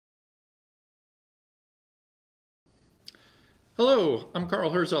Hello, I'm Carl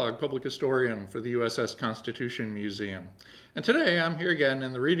Herzog, Public Historian for the USS Constitution Museum. And today I'm here again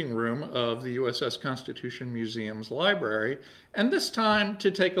in the reading room of the USS Constitution Museum's library, and this time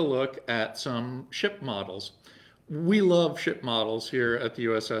to take a look at some ship models. We love ship models here at the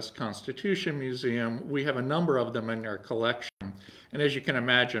USS Constitution Museum. We have a number of them in our collection. And as you can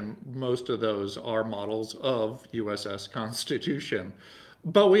imagine, most of those are models of USS Constitution.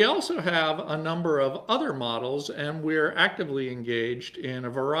 But we also have a number of other models, and we're actively engaged in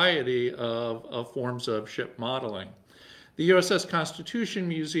a variety of forms of ship modeling. The USS Constitution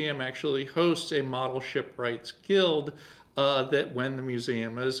Museum actually hosts a Model Shipwrights Guild that, when the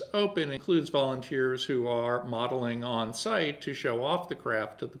museum is open, includes volunteers who are modeling on site to show off the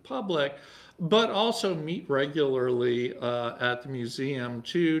craft to the public, but also meet regularly at the museum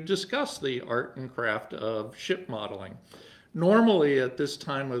to discuss the art and craft of ship modeling. Normally, at this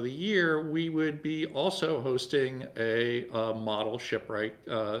time of the year, we would be also hosting a Model Shipwright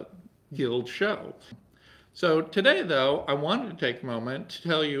Guild show. So today, though, I wanted to take a moment to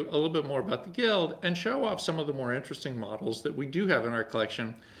tell you a little bit more about the Guild and show off some of the more interesting models that we do have in our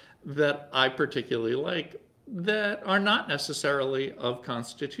collection that I particularly like, that are not necessarily of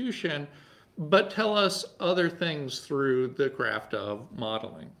Constitution, but tell us other things through the craft of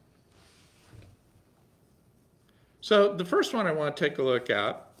modeling. So the first one I want to take a look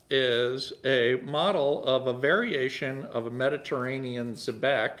at is a model of a variation of a Mediterranean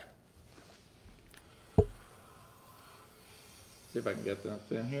xebec. See if I can get that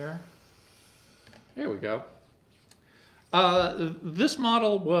in here. Here we go. This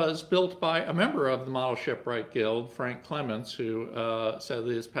model was built by a member of the Model Shipwright Guild, Frank Clements, who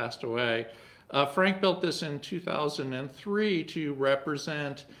sadly has passed away. Frank built this in 2003 to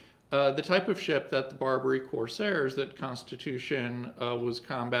represent the type of ship that the Barbary Corsairs that Constitution was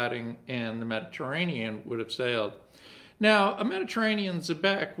combating in the Mediterranean would have sailed. Now, a Mediterranean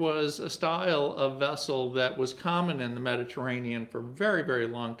xebec was a style of vessel that was common in the Mediterranean for a very, very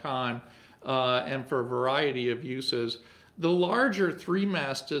long time and for a variety of uses. The larger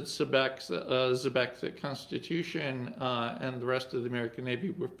three-masted xebecs that Constitution and the rest of the American Navy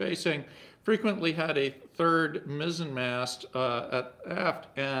were facing frequently had a third mizzenmast at aft,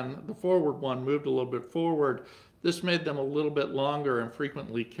 and the forward one moved a little bit forward. This made them a little bit longer and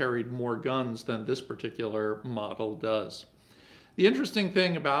frequently carried more guns than this particular model does. The interesting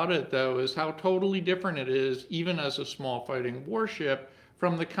thing about it, though, is how totally different it is, even as a small fighting warship,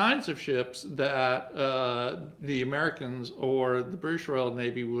 from the kinds of ships that the Americans or the British Royal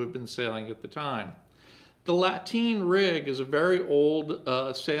Navy would have been sailing at the time. The lateen rig is a very old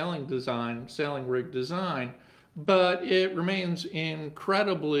sailing rig design, but it remains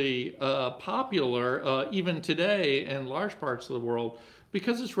incredibly popular even today in large parts of the world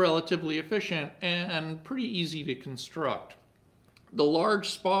because it's relatively efficient and pretty easy to construct. The large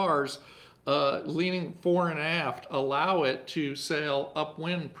spars leaning fore and aft allow it to sail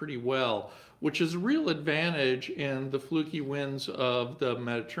upwind pretty well, which is a real advantage in the fluky winds of the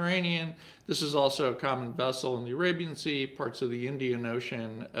Mediterranean. This is also a common vessel in the Arabian Sea, parts of the Indian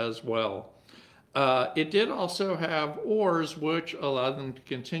Ocean as well. It did also have oars, which allowed them to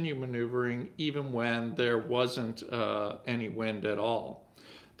continue maneuvering even when there wasn't any wind at all.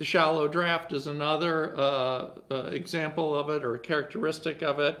 The shallow draft is another example of it, or a characteristic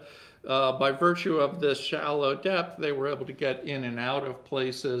of it. By virtue of this shallow depth, they were able to get in and out of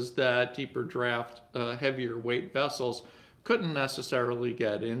places that deeper draft, heavier weight vessels couldn't necessarily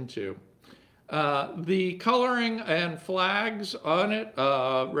get into. The coloring and flags on it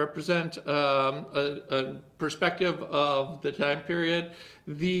represent a perspective of the time period.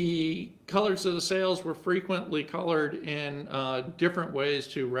 The colors of the sails were frequently colored in different ways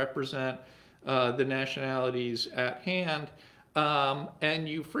to represent the nationalities at hand. And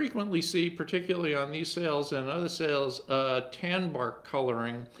you frequently see, particularly on these sails and other sails, tan bark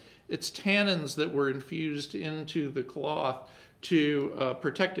coloring. It's tannins that were infused into the cloth to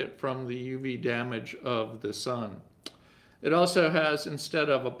protect it from the UV damage of the sun. It also has, instead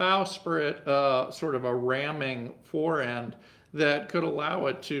of a bowsprit, sort of a ramming fore end that could allow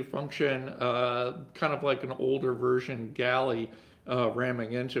it to function kind of like an older version galley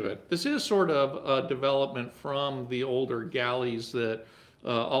ramming into it. This is sort of a development from the older galleys that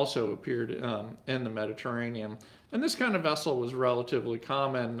also appeared in the Mediterranean. And this kind of vessel was relatively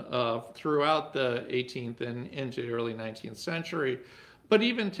common throughout the 18th and into the early 19th century. But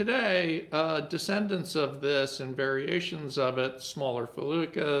even today, descendants of this and variations of it, smaller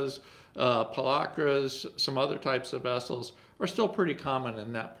feluccas, palacras, some other types of vessels, are still pretty common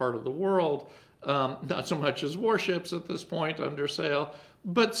in that part of the world. Not so much as warships at this point under sail,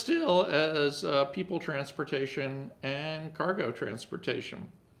 but still as people transportation and cargo transportation.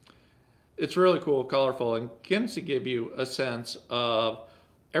 It's really cool, colorful, and begins to give you a sense of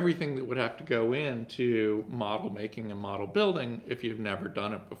everything that would have to go into model making and model building if you've never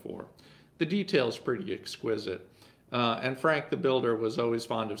done it before. The detail's pretty exquisite. And Frank the builder was always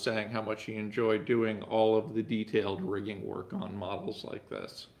fond of saying how much he enjoyed doing all of the detailed rigging work on models like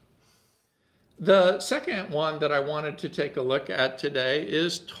this. The second one that I wanted to take a look at today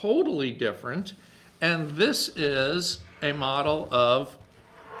is totally different, and this is a model of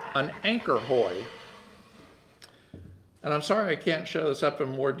an anchor hoy. And I'm sorry I can't show this up in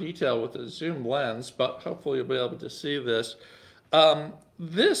more detail with a zoom lens, but hopefully you'll be able to see this.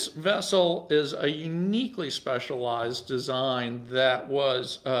 This vessel is a uniquely specialized design that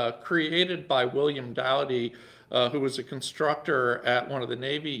was created by William Dowdy, who was a constructor at one of the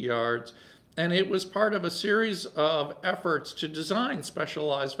Navy yards. And it was part of a series of efforts to design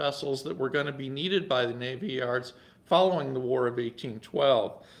specialized vessels that were going to be needed by the Navy yards following the War of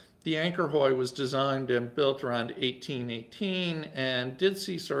 1812. The anchor hoy was designed and built around 1818 and did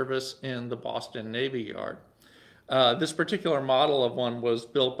see service in the Boston Navy Yard. This particular model of one was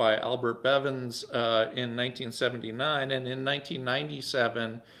built by Albert Bevins in 1979, and in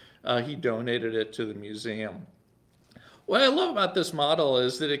 1997 he donated it to the museum. What I love about this model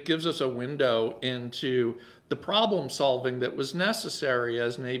is that it gives us a window into the problem solving that was necessary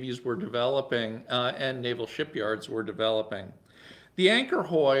as navies were developing and naval shipyards were developing. The anchor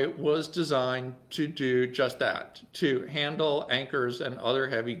hoy was designed to do just that, to handle anchors and other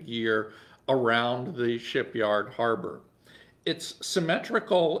heavy gear around the shipyard harbor. It's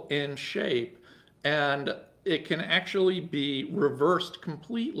symmetrical in shape, and it can actually be reversed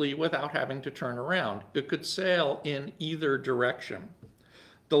completely without having to turn around. It could sail in either direction.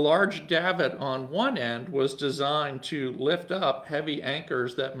 The large davit on one end was designed to lift up heavy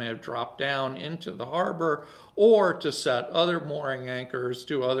anchors that may have dropped down into the harbor, or to set other mooring anchors,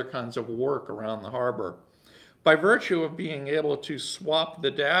 do other kinds of work around the harbor. By virtue of being able to swap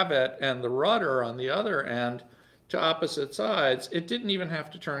the davit and the rudder on the other end to opposite sides, it didn't even have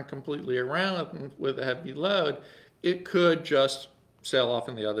to turn completely around with a heavy load. It could just sail off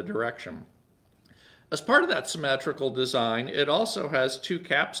in the other direction. As part of that symmetrical design, it also has two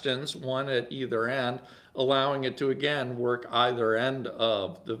capstans, one at either end, allowing it to again work either end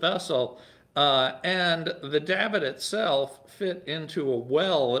of the vessel. And the davit itself fit into a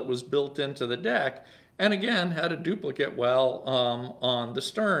well that was built into the deck, and again had a duplicate well on the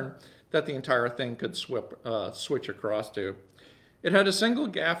stern that the entire thing could switch across to. It had a single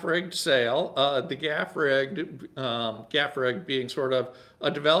gaff-rigged sail, the gaff-rig being sort of a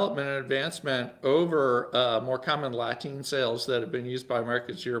development and advancement over more common lateen sails that had been used by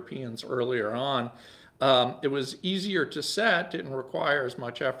Americans, Europeans earlier on. It was easier to set, didn't require as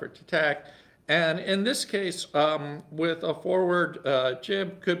much effort to tack, and in this case, with a forward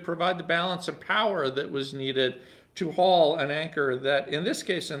jib, could provide the balance and power that was needed to haul an anchor that, in this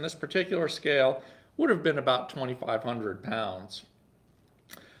case, in this particular scale, would have been about 2,500 pounds.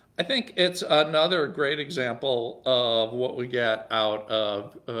 I think it's another great example of what we get out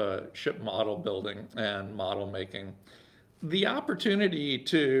of ship model building and model making. The opportunity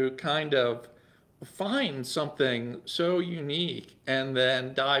to kind of find something so unique and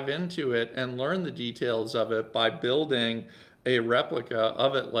then dive into it and learn the details of it by building a replica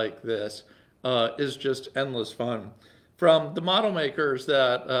of it like this is just endless fun. From the model makers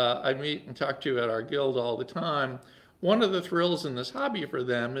that I meet and talk to at our guild all the time, one of the thrills in this hobby for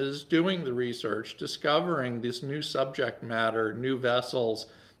them is doing the research, discovering this new subject matter, new vessels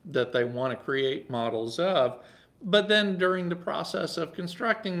that they want to create models of. But then during the process of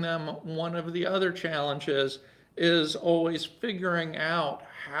constructing them, one of the other challenges is always figuring out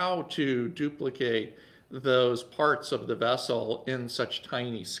how to duplicate those parts of the vessel in such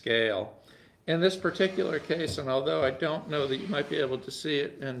tiny scale. In this particular case, and although I don't know that you might be able to see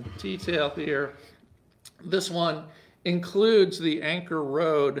it in detail here, this one includes the anchor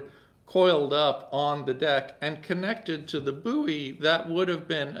rod coiled up on the deck and connected to the buoy that would have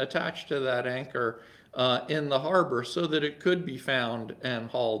been attached to that anchor in the harbor so that it could be found and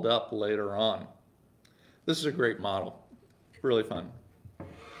hauled up later on. This is a great model. Really fun.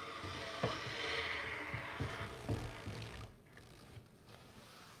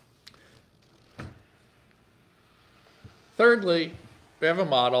 Thirdly, we have a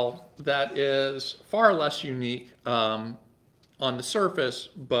model that is far less unique on the surface,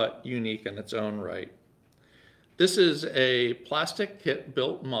 but unique in its own right. This is a plastic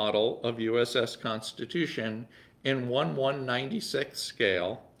kit-built model of USS Constitution in 1/196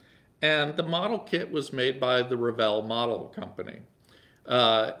 scale, and the model kit was made by the Revell Model Company.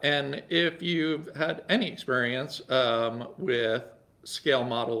 And if you've had any experience with scale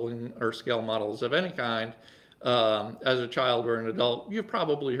modeling or scale models of any kind, as a child or an adult, you've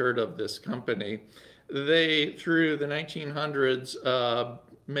probably heard of this company. They, through the 1900s,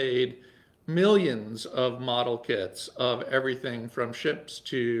 made millions of model kits of everything from ships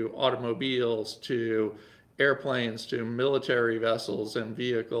to automobiles to airplanes to military vessels and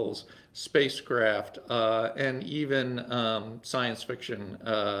vehicles, spacecraft, and even science fiction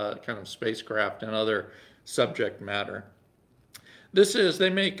kind of spacecraft and other subject matter. They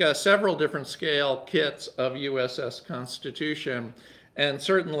make several different scale kits of USS Constitution. And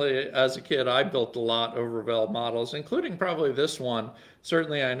certainly as a kid, I built a lot of Revell models, including probably this one.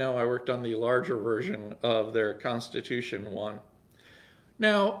 Certainly I know I worked on the larger version of their Constitution one.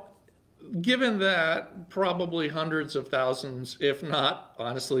 Now, given that probably hundreds of thousands, if not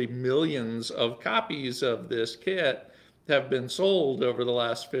honestly millions of copies of this kit have been sold over the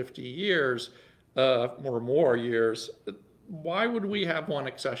last 50 years or more years, why would we have one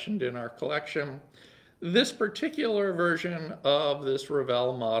accessioned in our collection? This particular version of this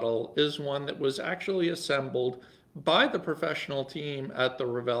Revell model is one that was actually assembled by the professional team at the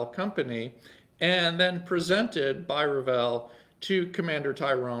Revell company and then presented by Revell to Commander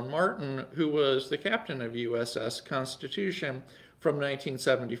Tyrone Martin, who was the captain of USS Constitution from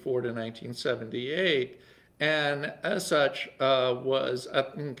 1974 to 1978, and as such was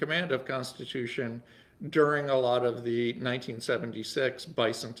in command of Constitution during a lot of the 1976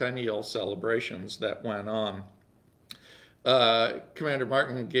 bicentennial celebrations that went on. Commander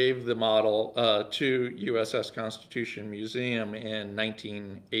Martin gave the model to USS Constitution Museum in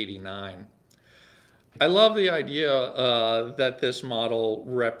 1989. I love the idea that this model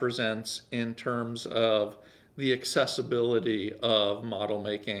represents in terms of the accessibility of model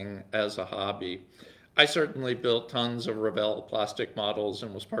making as a hobby. I certainly built tons of Revell plastic models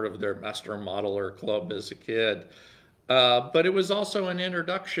and was part of their master modeler club as a kid. But it was also an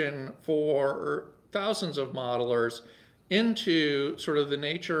introduction for thousands of modelers into sort of the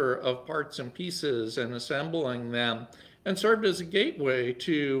nature of parts and pieces and assembling them, and served as a gateway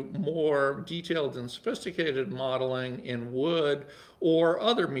to more detailed and sophisticated modeling in wood or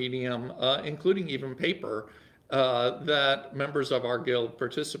other medium, including even paper, that members of our guild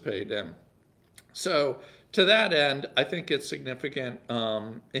participate in. So to that end, I think it's significant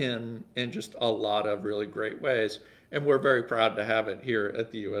in just a lot of really great ways, and we're very proud to have it here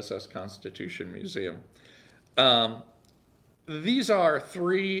at the USS Constitution Museum. These are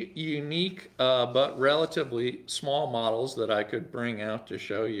three unique but relatively small models that I could bring out to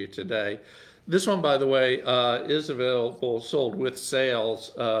show you today. This one, by the way, is available, sold with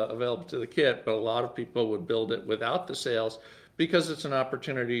sails, available to the kit, but a lot of people would build it without the sails because it's an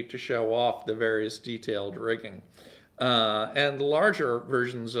opportunity to show off the various detailed rigging. And the larger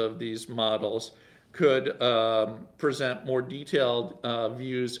versions of these models could present more detailed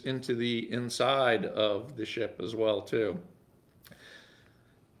views into the inside of the ship as well, too.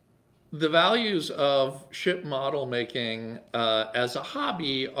 The values of ship model making as a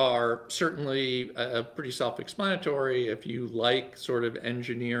hobby are certainly pretty self-explanatory. If you like sort of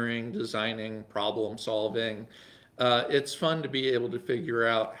engineering, designing, problem solving, it's fun to be able to figure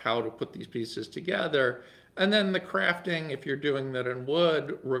out how to put these pieces together. And then the crafting, if you're doing that in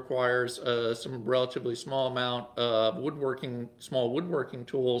wood, requires some relatively small amount of small woodworking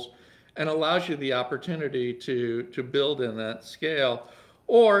tools, and allows you the opportunity to build in that scale.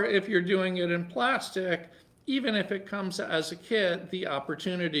 Or if you're doing it in plastic, even if it comes as a kit, the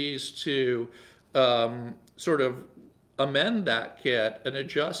opportunities to sort of amend that kit and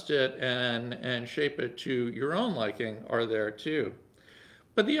adjust it and shape it to your own liking are there too.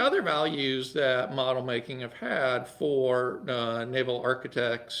 But the other values that model making have had for naval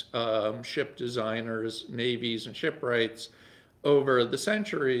architects, ship designers, navies, and shipwrights over the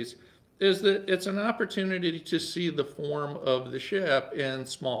centuries is that it's an opportunity to see the form of the ship in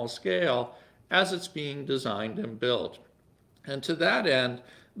small scale as it's being designed and built. And to that end,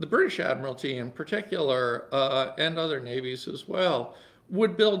 the British Admiralty in particular, and other navies as well,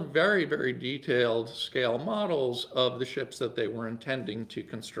 would build very, very detailed scale models of the ships that they were intending to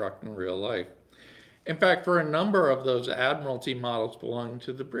construct in real life. In fact, for a number of those Admiralty models belonging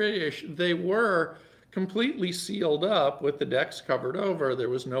to the British, they were completely sealed up with the decks covered over. There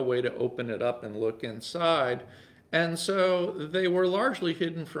was no way to open it up and look inside. And so they were largely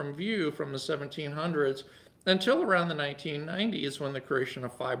hidden from view from the 1700s until around the 1990s, when the creation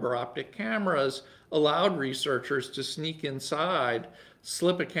of fiber optic cameras allowed researchers to sneak inside,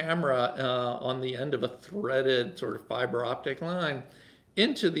 slip a camera on the end of a threaded sort of fiber optic line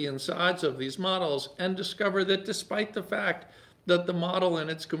into the insides of these models, and discover that despite the fact that the model in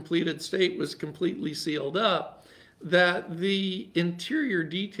its completed state was completely sealed up, that the interior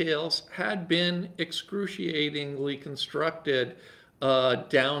details had been excruciatingly constructed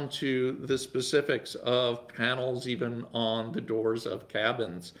down to the specifics of panels, even on the doors of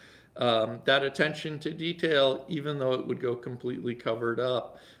cabins. That attention to detail, even though it would go completely covered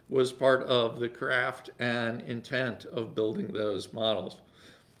up, was part of the craft and intent of building those models.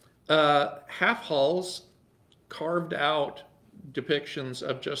 Half hulls, carved out depictions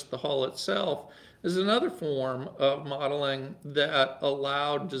of just the hull itself, is another form of modeling that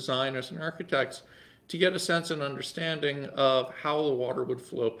allowed designers and architects to get a sense and understanding of how the water would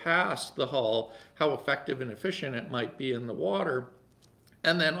flow past the hull, how effective and efficient it might be in the water,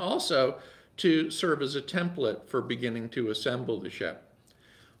 and then also to serve as a template for beginning to assemble the ship.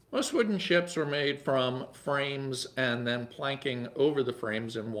 Most wooden ships were made from frames and then planking over the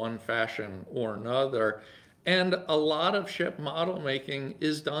frames in one fashion or another. And a lot of ship model making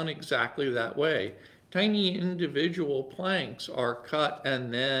is done exactly that way. Tiny individual planks are cut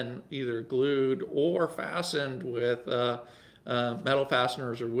and then either glued or fastened with metal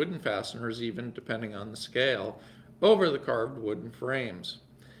fasteners or wooden fasteners, even depending on the scale, over the carved wooden frames.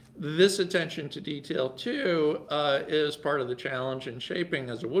 This attention to detail, too, is part of the challenge in shaping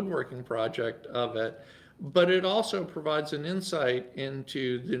as a woodworking project of it, but it also provides an insight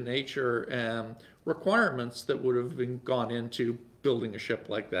into the nature and requirements that would have gone into building a ship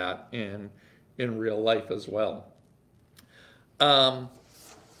like that in real life as well.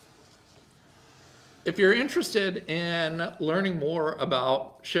 If you're interested in learning more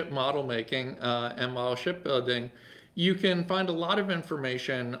about ship model making and model shipbuilding, you can find a lot of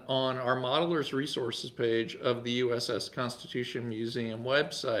information on our Modelers Resources page of the USS Constitution Museum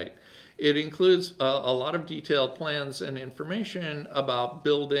website. It includes a lot of detailed plans and information about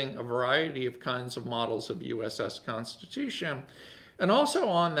building a variety of kinds of models of USS Constitution. And also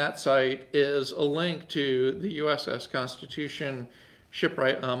on that site is a link to the USS Constitution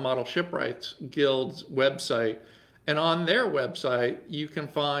Model Shipwrights Guild's website. And on their website, you can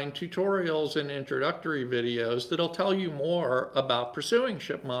find tutorials and introductory videos that'll tell you more about pursuing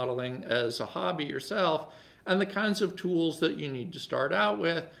ship modeling as a hobby yourself and the kinds of tools that you need to start out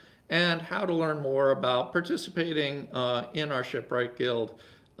with and how to learn more about participating in our Shipwright Guild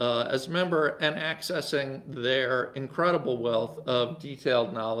as a member and accessing their incredible wealth of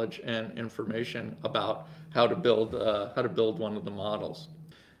detailed knowledge and information about how to build one of the models.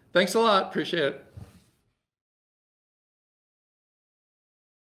 Thanks a lot. Appreciate it.